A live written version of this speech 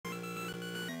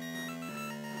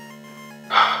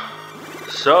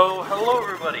So, hello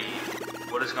everybody!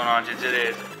 What is going on today?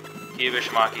 Is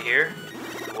Kibishmaki here.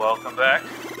 Welcome back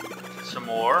to some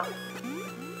more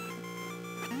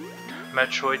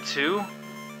Metroid 2,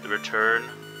 The Return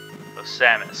of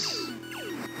Samus.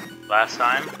 Last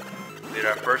time, we did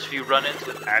our first few run-ins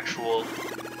with actual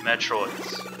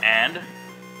Metroids, and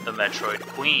the Metroid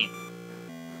Queen.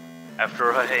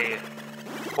 After a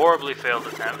horribly failed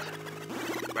attempt,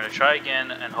 we're going to try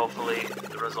again, and hopefully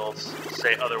the results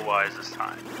say otherwise this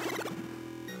time.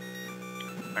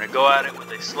 We're going to go at it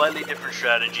with a slightly different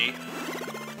strategy.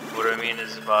 What I mean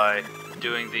is by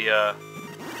doing the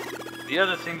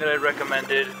other thing that I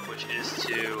recommended, which is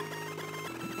to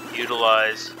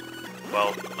utilize,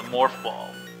 well, the Morph Ball.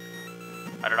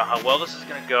 I don't know how well this is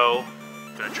going to go.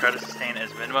 I'm going to try to sustain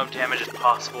as minimum damage as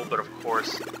possible, but of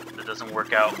course, that doesn't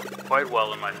work out quite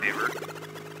well in my favor.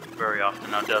 Very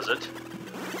often now does it.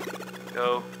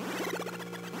 Go.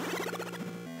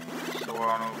 Soar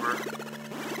on over.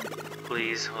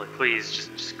 Please, please,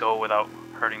 just go without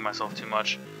hurting myself too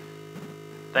much.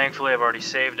 Thankfully, I've already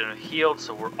saved and healed,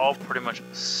 so we're all pretty much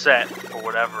set for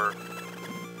whatever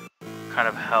kind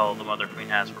of hell the Mother Queen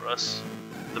has for us.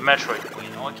 The Metroid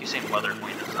Queen. I want you to say Mother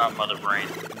Queen. This is not Mother Brain.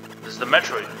 This is the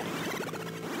Metroid Queen.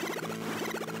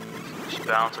 So we should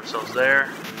balance ourselves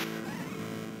there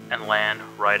and land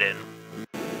right in.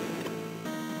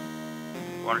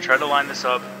 I want to try to line this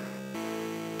up.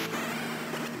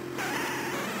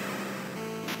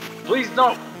 Please,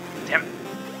 no! Damn it.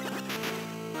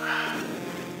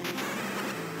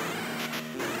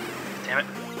 Damn it.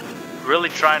 Really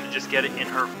trying to just get it in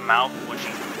her mouth when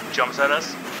she jumps at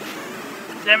us.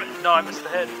 Damn it! No, I missed the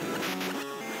head.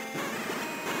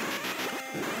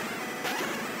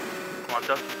 Come on,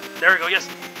 Duck. There we go, yes!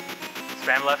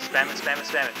 Spam left, spam it, spam it,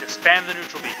 spam it. Just spam the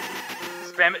neutral beat.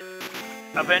 Spam it.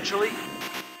 Eventually.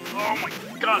 Oh my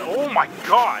god, oh my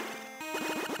god!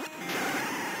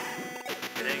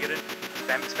 Get in.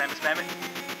 Spam it, spam it, spam it.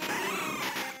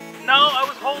 No, I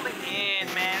was holding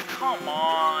in, man. Come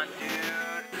on,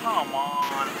 dude. Come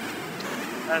on.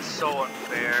 That's so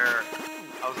unfair.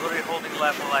 I was literally holding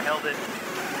left while I held it.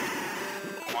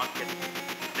 Come on, get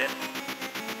in.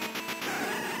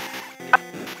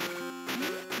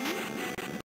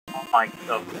 Oh my,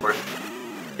 of course.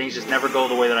 Things just never go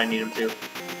the way that I need them to.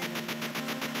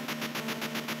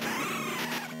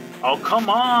 Oh, come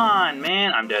on,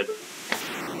 man. I'm dead.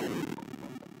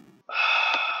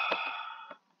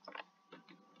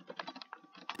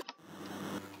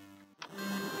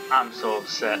 I'm so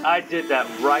upset. I did that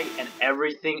right and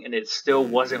everything, and it still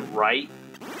wasn't right.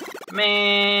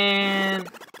 Man.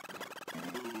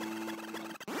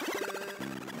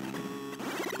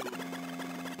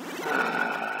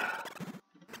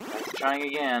 Let's try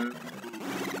again.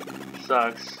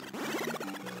 Sucks.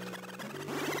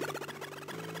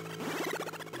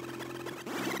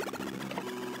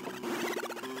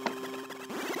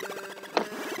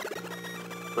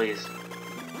 Please.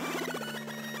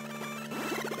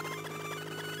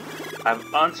 I've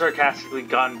unsarcastically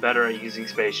gotten better at using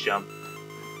space jump.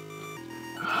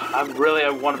 I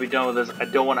want to be done with this. I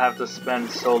don't want to have to spend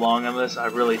so long on this. I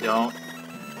really don't.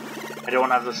 I don't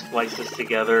want to have to splice this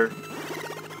together.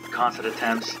 Constant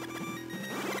attempts.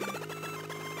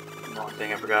 The only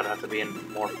thing I forgot, I have to be in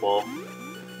Morph Ball.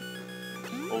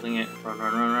 Holding it. Run,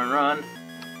 run, run, run, run.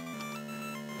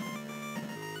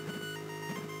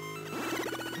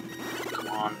 Come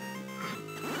on.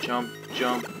 Jump,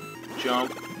 jump,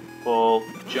 jump. Ball,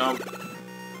 jump.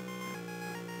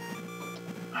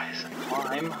 Nice,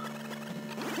 climb.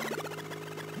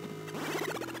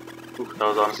 Ooh, that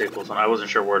was honestly a close one. I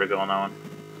wasn't sure where to go on that one.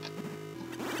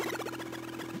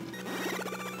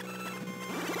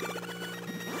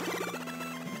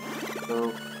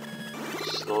 So,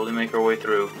 slowly make our way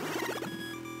through.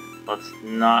 Let's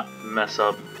not mess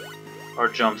up our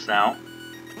jumps now.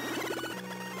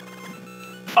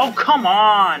 Oh, come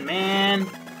on, man!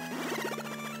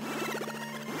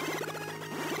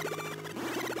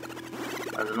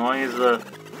 As annoying as the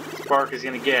spark is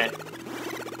gonna get,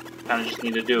 kinda just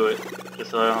need to do it, just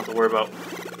so I don't have to worry about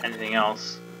anything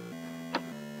else.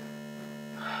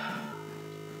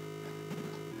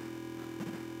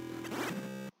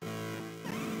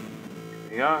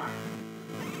 Here we are.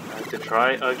 I have to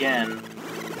try again.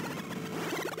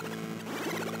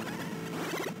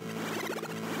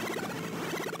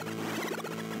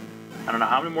 I don't know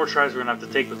how many more tries we're gonna have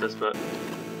to take with this, but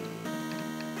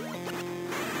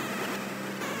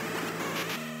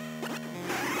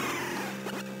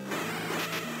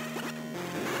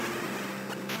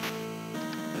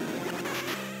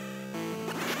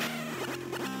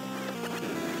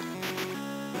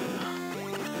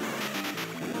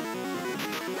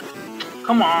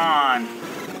Come on!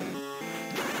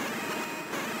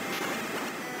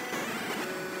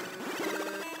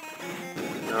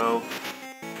 Go.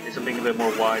 Do something a bit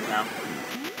more wide now.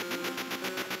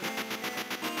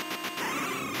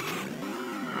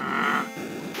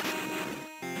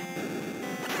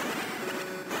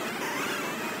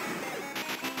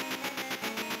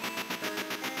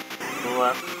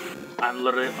 Left. I'm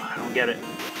literally, I don't get it.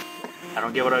 I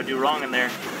don't get what I do wrong in there.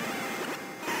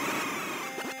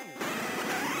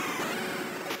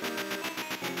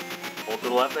 Hold to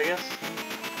the left, I guess?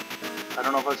 I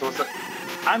don't know if I'm supposed to...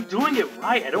 I'm doing it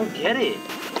right, I don't get it.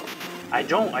 I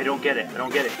don't get it, I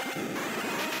don't get it.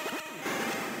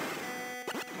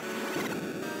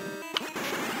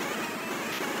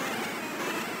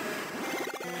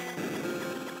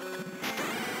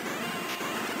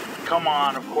 Come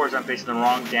on, of course I'm facing the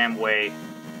wrong damn way.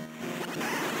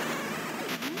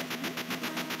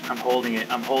 I'm holding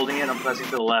it, I'm pressing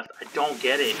to the left. I don't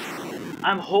get it.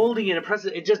 I'm holding it and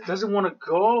pressing it just doesn't want to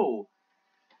go.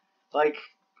 Like,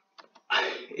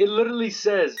 it literally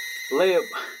says, layup.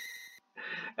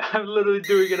 I'm literally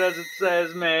doing it as it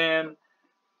says, man.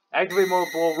 Activate motor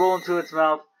ball, roll into its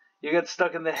mouth. You get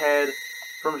stuck in the head.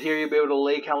 From here, you'll be able to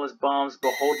lay countless bombs,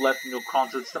 but hold left and you'll crawl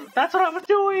into its stomach. That's what I was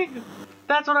doing!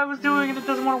 That's what I was doing, and it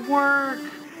doesn't want to work!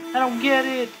 I don't get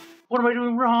it! What am I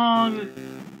doing wrong?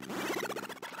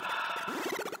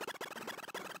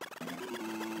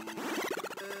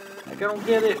 Like, I don't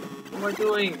get it. What am I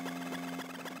doing?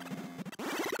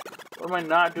 What am I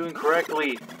not doing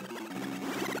correctly?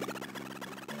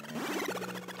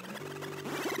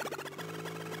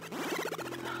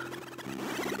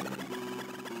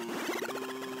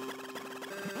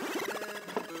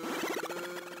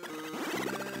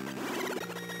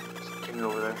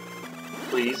 Over there.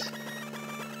 Please.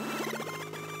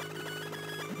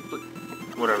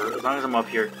 Whatever, as long as I'm up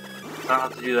here. I don't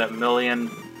have to do that $1 million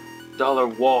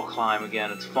wall climb again,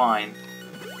 it's fine.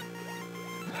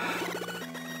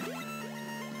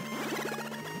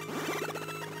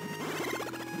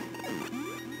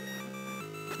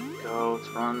 Go, let's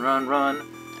run, run, run.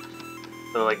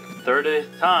 So like,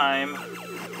 30th time.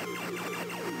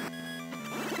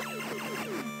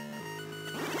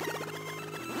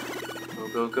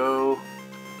 Go, go.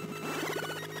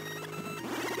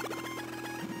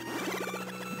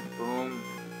 Boom.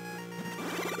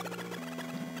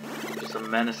 I'm just a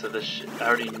menace of this shit. I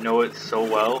already know it so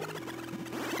well.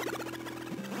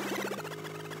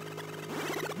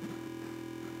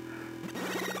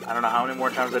 I don't know how many more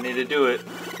times I need to do it.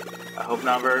 I hope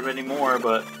not very many more,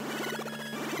 but...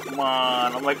 Come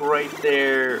on, I'm like right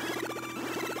there.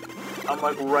 I'm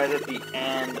like right at the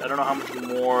end. I don't know how much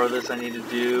more of this I need to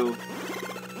do.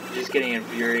 Just getting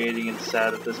infuriating and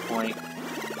sad at this point.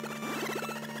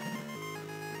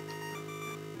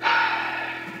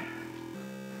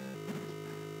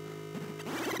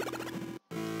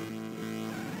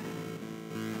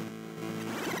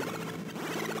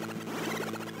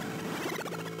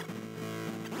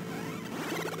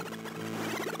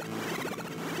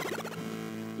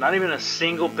 Not even a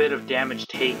single bit of damage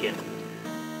taken.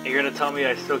 And you're gonna tell me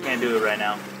I still can't do it right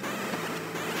now.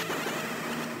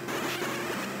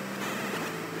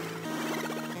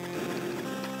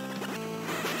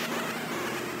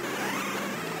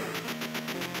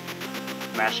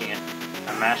 Mashing it.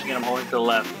 I'm mashing it, I'm holding to the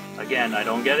left. Again, I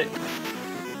don't get it.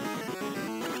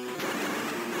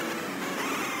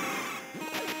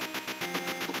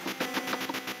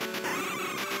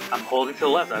 I'm holding to the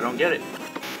left, I don't get it.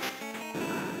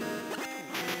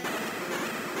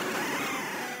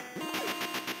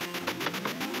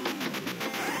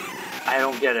 I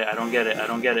don't get it, I don't get it, I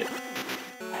don't get it.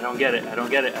 I don't get it, I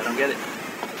don't get it, I don't get it.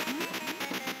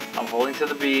 I'm holding to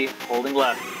the B, holding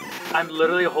left. I'm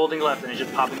literally holding left and it's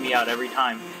just popping me out every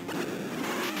time.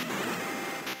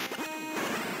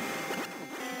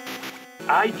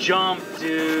 I jumped,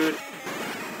 dude.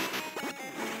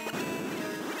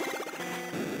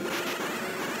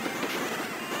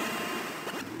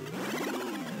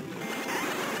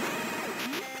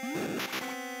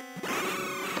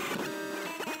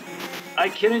 I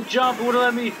couldn't jump, it wouldn't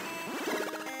let me.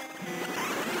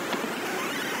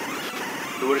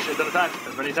 Do what I should have done a time,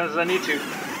 as many times as I need to.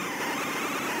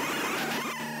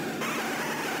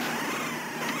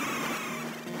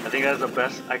 I think that's the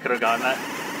best I could have gotten at.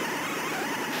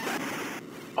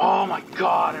 Oh my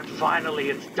god, and finally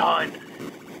it's done!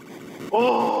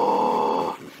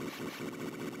 Oh!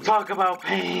 Talk about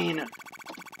pain!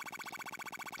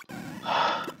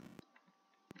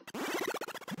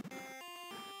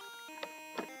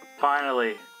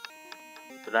 Finally,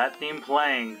 for that theme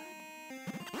playing,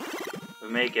 we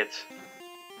make it.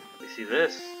 We see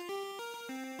this.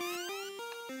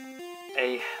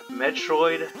 a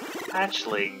Metroid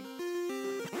hatchling.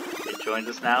 It joins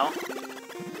us now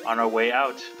on our way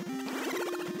out.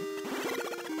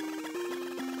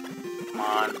 Come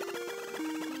on.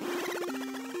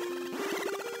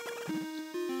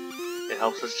 It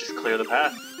helps us just clear the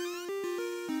path.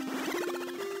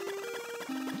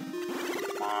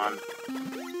 Come on.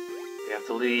 We have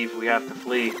to leave. We have to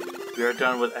flee. We are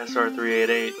done with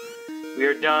SR388. We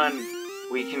are done.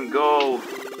 We can go.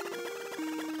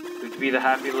 We can be the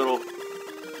happy little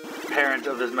parent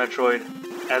of this Metroid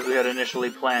as we had initially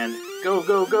planned. Go,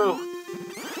 go, go.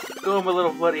 Go, my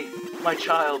little buddy. My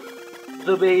child.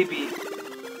 The baby.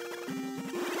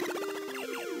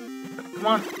 Come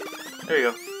on. There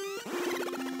you go.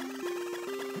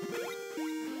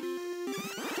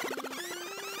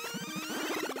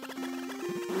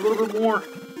 A little bit more.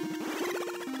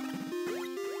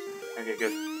 Okay,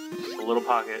 good. Just a little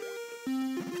pocket.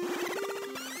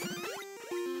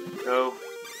 Go.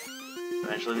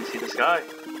 Eventually we see the sky.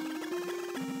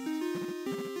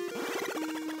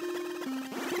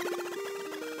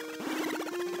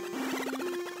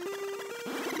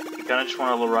 You kinda just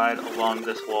wanna ride along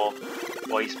this wall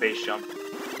while you space jump.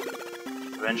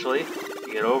 Eventually,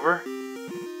 you get over.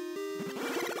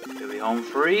 You'll be home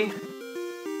free.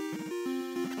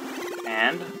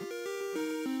 And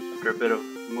after a bit of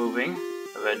moving,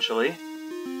 eventually,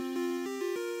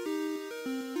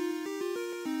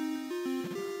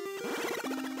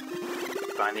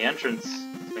 find the entrance.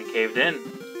 It's been caved in.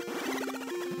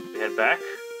 We head back.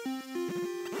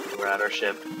 We're at our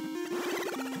ship.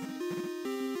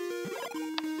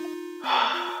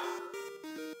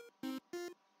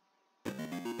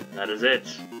 That is it.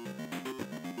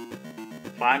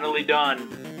 Finally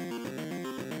done.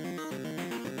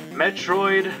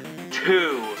 Metroid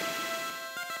 2.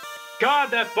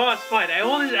 God, that boss fight! I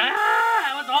was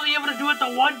only able to do it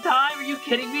the one time. Are you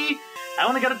kidding me? I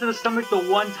only got it to the stomach the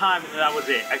one time, and that was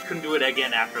it. I couldn't do it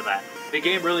again after that. The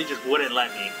game really just wouldn't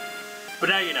let me. But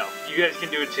now you know. You guys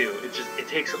can do it too. It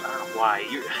takes. I don't know why.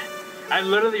 I'm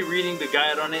literally reading the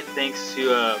guide on it thanks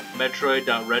to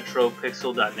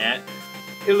metroid.retropixel.net.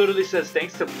 It literally says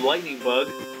thanks to Lightning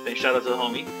Bug. Shout out to the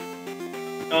homie.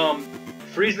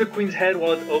 Freeze the queen's head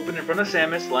while it's open in front of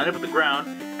Samus, line up at the ground,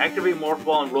 activate Morph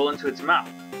Ball and roll into its mouth.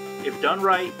 If done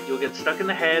right, you'll get stuck in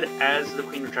the head as the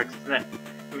queen retracts its neck.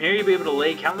 From here you'll be able to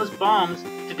lay countless bombs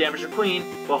to damage the queen,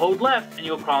 but hold left and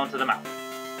you'll crawl into the mouth.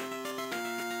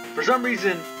 For some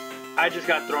reason, I just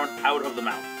got thrown out of the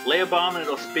mouth. Lay a bomb and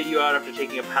it'll spit you out after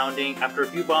taking a pounding. After a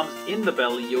few bombs in the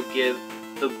belly, you'll give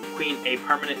the queen a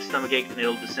permanent stomachache and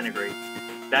it'll disintegrate.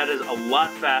 That is a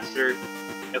lot faster.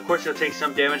 Of course, it'll take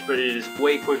some damage, but it is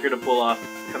way quicker to pull off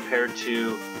compared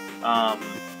to,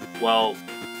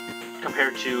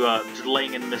 just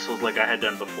laying in missiles like I had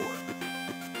done before.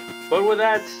 But with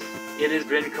that, it has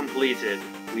been completed.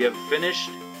 We have finished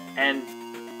and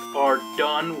are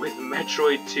done with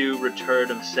Metroid 2 Return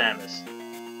of Samus.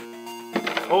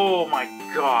 Oh my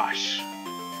gosh.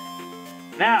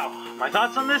 Now, my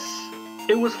thoughts on this?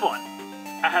 It was fun.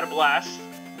 I had a blast.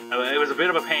 It was a bit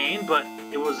of a pain, but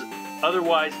it was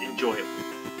otherwise enjoyable.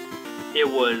 It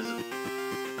was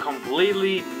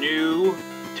completely new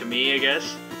to me, I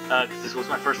guess, because this was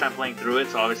my first time playing through it,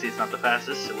 so obviously it's not the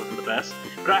fastest, it wasn't the best,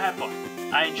 but I had fun.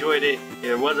 I enjoyed it.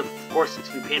 There was, of course,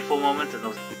 some painful moments, and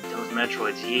those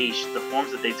Metroids, yeesh, the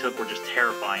forms that they took were just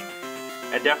terrifying.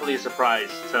 And definitely a surprise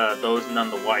to those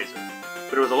none the wiser.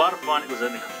 But it was a lot of fun, it was a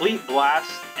complete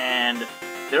blast, and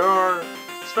there are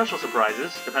special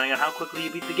surprises, depending on how quickly you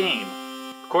beat the game.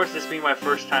 Of course, this being my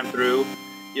first time through,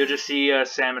 you'll just see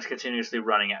Samus continuously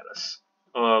running at us.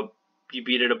 You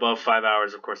beat it above 5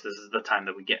 hours, of course, this is the time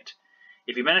that we get.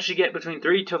 If you manage to get between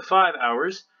 3 to 5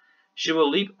 hours, she will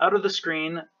leap out of the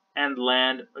screen and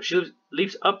land. She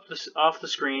leaps up off the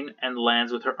screen and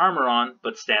lands with her armor on,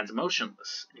 but stands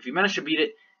motionless. If you manage to beat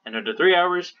it in under 3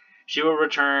 hours, she will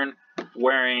return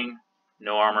wearing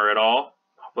no armor at all,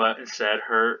 but instead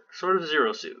her sort of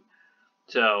Zero suit.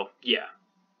 So, yeah.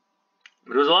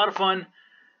 But it was a lot of fun.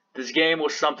 This game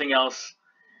was something else.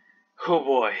 Oh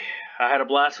boy, I had a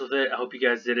blast with it. I hope you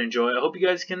guys did enjoy. I hope you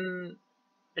guys can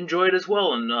enjoy it as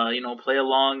well and, play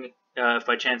along if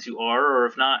by chance you are, or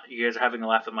if not, you guys are having a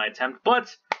laugh at my attempt.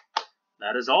 But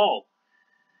that is all.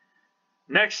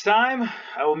 Next time,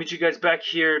 I will meet you guys back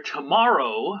here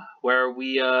tomorrow, where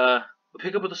we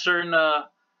pick up with a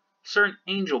certain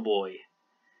angel boy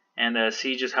and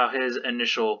see just how his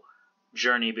initial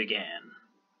journey began.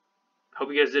 Hope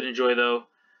you guys did enjoy, though,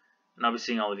 and I'll be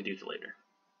seeing all of you dudes later.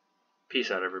 Peace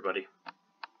out, everybody.